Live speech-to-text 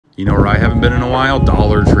You know where I haven't been in a while?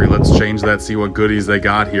 Dollar Tree. Let's change that, see what goodies they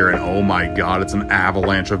got here. And oh my god, it's an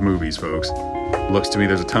avalanche of movies, folks. Looks to me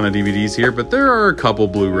there's a ton of DVDs here, but there are a couple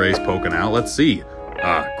Blu-rays poking out. Let's see.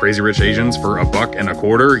 Crazy Rich Asians for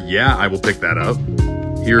 $1.25. Yeah, I will pick that up.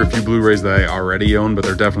 Here are a few Blu-rays that I already own, but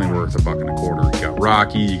they're definitely worth $1.25. You got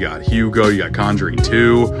Rocky, you got Hugo, you got Conjuring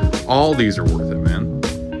 2. All these are worth it, man.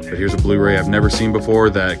 But here's a Blu-ray I've never seen before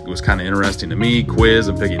that was kind of interesting to me. Quiz,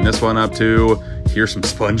 I'm picking this one up too. Here's some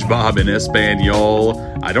SpongeBob in Espanol.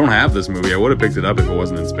 I don't have this movie. I would have picked it up if it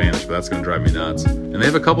wasn't in Spanish, but that's going to drive me nuts. And they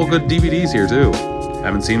have a couple good DVDs here too.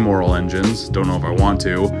 Haven't seen Moral Engines. Don't know if I want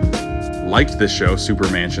to. Liked this show, Super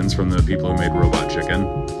Mansions, from the people who made Robot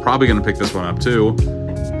Chicken. Probably going to pick this one up too.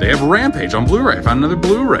 They have Rampage on Blu-ray. I found another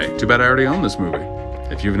Blu-ray. Too bad I already own this movie.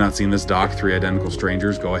 If you've not seen this doc, 3 Identical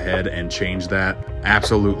Strangers, go ahead and change that.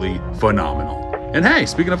 Absolutely phenomenal. And hey,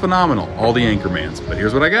 speaking of phenomenal, all the Anchormans. But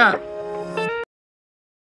here's what I got.